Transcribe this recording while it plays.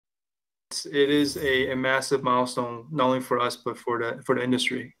it is a massive milestone, not only for us, but for the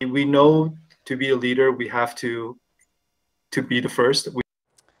industry. We know to be a leader, we have to be the first.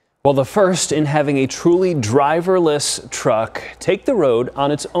 Well, the first in having a truly driverless truck take the road on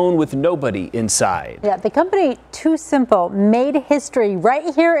its own with nobody inside. Yeah, the company TuSimple made history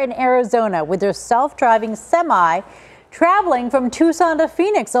right here in Arizona with their self-driving semi traveling from Tucson to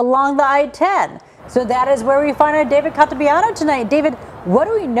Phoenix along the I-10. So that is where we find our David Catabiano tonight. David, what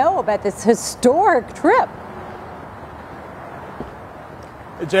do we know about this historic trip?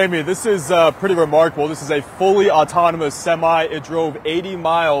 Jamie, this is pretty remarkable. This is a fully autonomous semi. It drove 80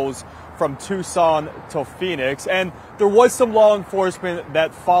 miles from Tucson to Phoenix, and there was some law enforcement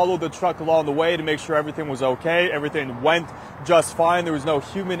that followed the truck along the way to make sure everything was okay. Everything went just fine. There was no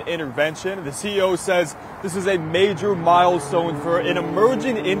human intervention. The CEO says this is a major milestone for an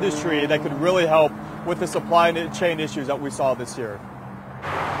emerging industry that could really help with the supply chain issues that we saw this year.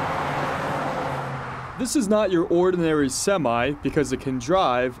 This is not your ordinary semi because it can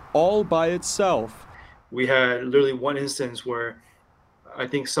drive all by itself. We had literally one instance where I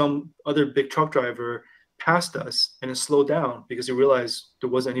think some other big truck driver passed us and it slowed down because he realized there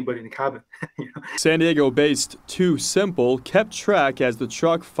wasn't anybody in the cabin. San Diego-based TuSimple kept track as the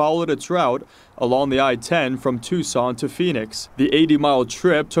truck followed its route along the I-10 from Tucson to Phoenix. The 80-mile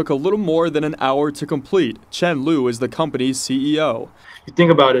trip took a little more than an hour to complete. Chen Liu is the company's CEO. You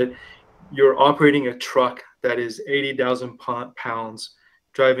think about it, you're operating a truck that is 80,000 pounds,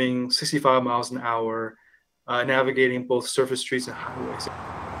 driving 65 miles an hour, navigating both surface streets and highways.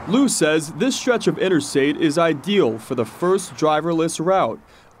 Liu says this stretch of interstate is ideal for the first driverless route.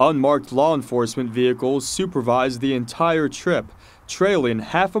 Unmarked law enforcement vehicles supervise the entire trip, trailing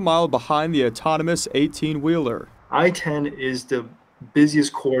half a mile behind the autonomous 18-wheeler. I-10 is the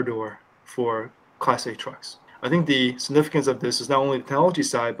busiest corridor for Class 8 trucks. I think the significance of this is not only the technology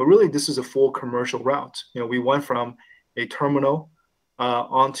side, but really this is a full commercial route. We went from a terminal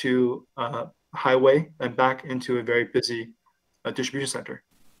onto a highway and back into a very busy distribution center.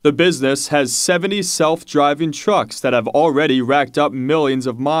 The business has 70 self-driving trucks that have already racked up millions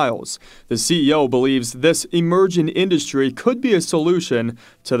of miles. The CEO believes this emerging industry could be a solution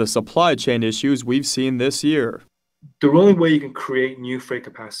to the supply chain issues we've seen this year. The only way you can create new freight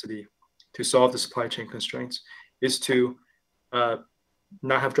capacity to solve the supply chain constraints is to not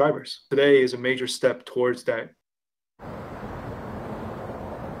have drivers. Today is a major step towards that.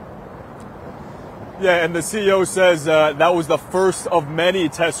 Yeah, and the CEO says that was the first of many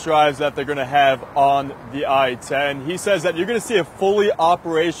test drives that they're going to have on the I-10. He says that you're going to see a fully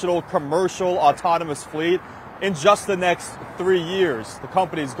operational commercial autonomous fleet in just the next 3 years. The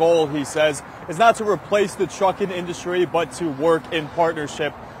company's goal, he says, is not to replace the trucking industry, but to work in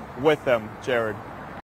partnership with them. Jared.